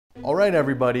All right,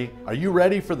 everybody, are you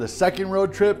ready for the second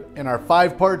road trip in our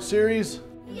 5-part series?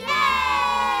 Yay!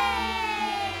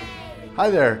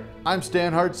 Hi there, I'm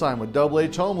Stan Hartzheim with Double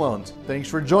H Home Loans. Thanks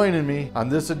for joining me on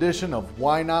this edition of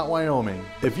Why Not Wyoming.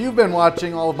 If you've been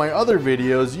watching all of my other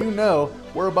videos, you know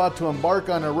we're about to embark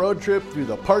on a road trip through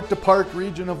the park-to-park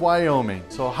region of Wyoming.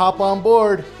 So hop on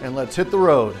board and let's hit the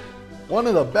road. One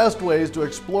of the best ways to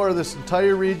explore this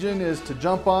entire region is to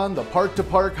jump on the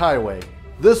park-to-park highway.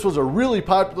 This was a really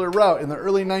popular route in the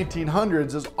early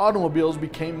 1900s as automobiles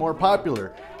became more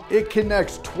popular. It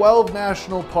connects 12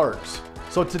 national parks.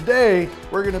 So today,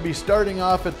 we're going to be starting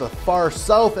off at the far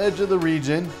south edge of the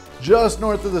region, just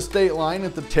north of the state line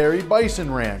at the Terry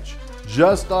Bison Ranch.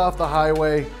 Just off the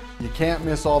highway, you can't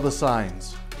miss all the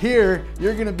signs. Here,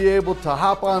 you're going to be able to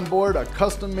hop on board a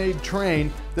custom-made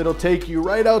train that'll take you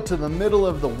right out to the middle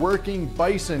of the working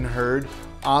bison herd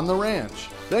on the ranch.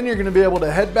 Then you're going to be able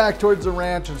to head back towards the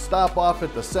ranch and stop off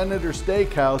at the Senator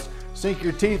Steakhouse, sink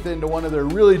your teeth into one of their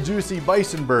really juicy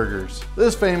bison burgers.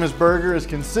 This famous burger is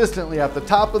consistently at the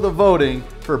top of the voting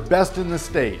for best in the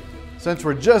state. Since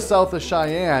we're just south of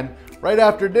Cheyenne, right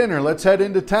after dinner, let's head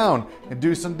into town and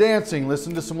do some dancing,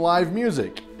 listen to some live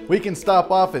music. We can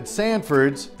stop off at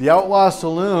Sanford's, the Outlaw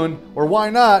Saloon, or why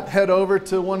not head over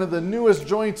to one of the newest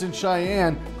joints in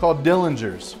Cheyenne called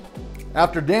Dillinger's.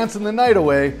 After dancing the night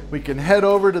away, we can head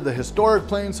over to the Historic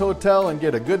Plains Hotel and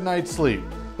get a good night's sleep.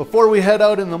 Before we head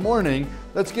out in the morning,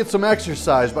 let's get some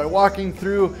exercise by walking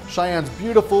through Cheyenne's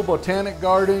beautiful botanic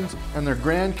gardens and their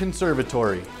grand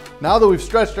conservatory. Now that we've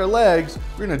stretched our legs,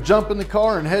 we're going to jump in the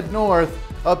car and head north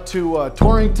up to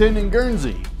Torrington and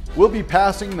Guernsey. We'll be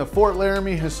passing the Fort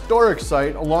Laramie Historic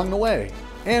Site along the way.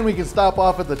 And we can stop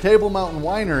off at the Table Mountain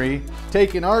Winery,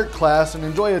 take an art class, and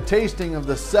enjoy a tasting of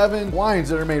the 7 wines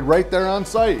that are made right there on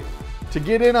site. To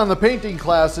get in on the painting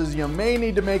classes, you may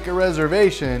need to make a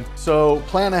reservation, so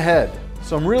plan ahead.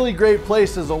 Some really great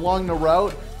places along the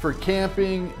route for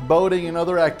camping, boating, and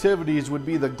other activities would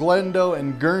be the Glendo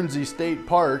and Guernsey State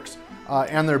Parks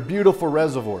and their beautiful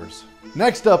reservoirs.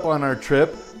 Next up on our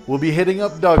trip, we'll be hitting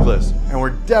up Douglas, and we're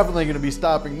definitely going to be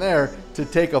stopping there to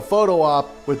take a photo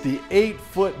op with the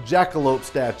 8-foot jackalope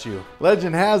statue.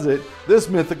 Legend has it, this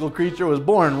mythical creature was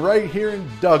born right here in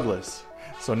Douglas.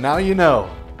 So now you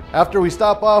know. After we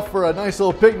stop off for a nice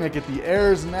little picnic at the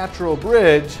Ayers Natural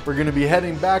Bridge, we're going to be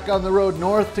heading back on the road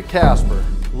north to Casper.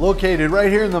 Located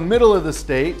right here in the middle of the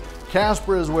state,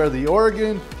 Casper is where the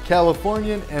Oregon,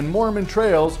 Californian, and Mormon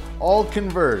trails all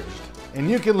converged. And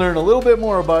you can learn a little bit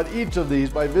more about each of these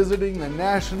by visiting the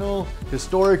National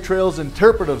Historic Trails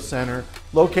Interpretive Center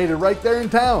located right there in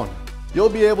town. You'll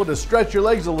be able to stretch your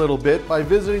legs a little bit by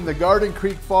visiting the Garden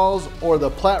Creek Falls or the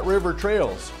Platte River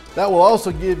Trails. That will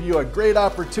also give you a great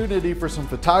opportunity for some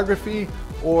photography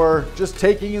or just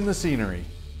taking in the scenery.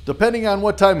 Depending on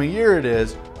what time of year it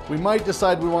is, we might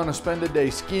decide we want to spend a day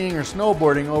skiing or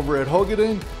snowboarding over at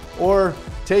Hogaden or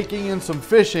taking in some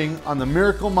fishing on the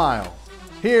Miracle Mile.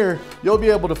 Here, you'll be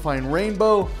able to find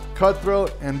rainbow,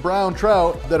 cutthroat, and brown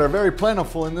trout that are very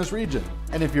plentiful in this region.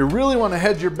 And if you really want to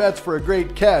hedge your bets for a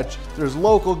great catch, there's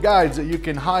local guides that you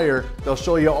can hire. They'll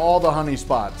show you all the honey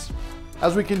spots.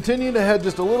 As we continue to head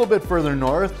just a little bit further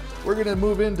north, we're going to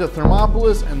move into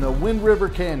Thermopolis and the Wind River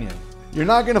Canyon. You're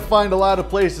not going to find a lot of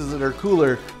places that are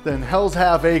cooler than Hell's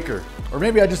Half Acre. Or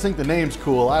maybe I just think the name's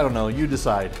cool, I don't know, you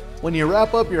decide. When you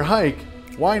wrap up your hike,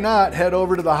 why not head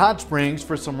over to the hot springs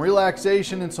for some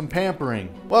relaxation and some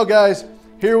pampering? Well guys,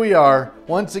 here we are,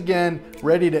 once again,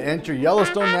 ready to enter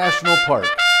Yellowstone National Park.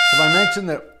 Have I mentioned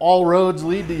that all roads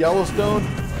lead to Yellowstone?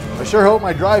 I sure hope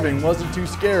my driving wasn't too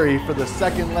scary for the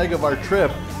second leg of our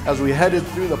trip as we headed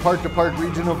through the park-to-park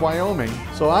region of Wyoming.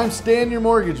 So I'm Stan, your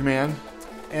mortgage man,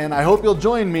 and I hope you'll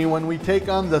join me when we take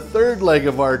on the third leg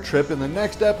of our trip in the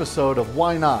next episode of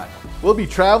Why Not. We'll be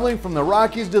traveling from the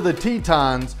Rockies to the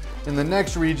Tetons in the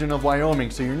next region of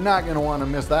Wyoming, so you're not going to want to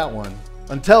miss that one.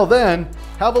 Until then,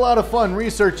 have a lot of fun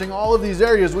researching all of these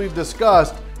areas we've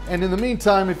discussed, and in the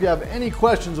meantime, if you have any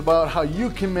questions about how you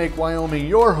can make Wyoming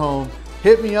your home,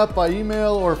 hit me up by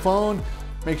email or phone.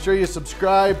 Make sure you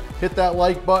subscribe, hit that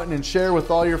like button, and share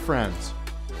with all your friends.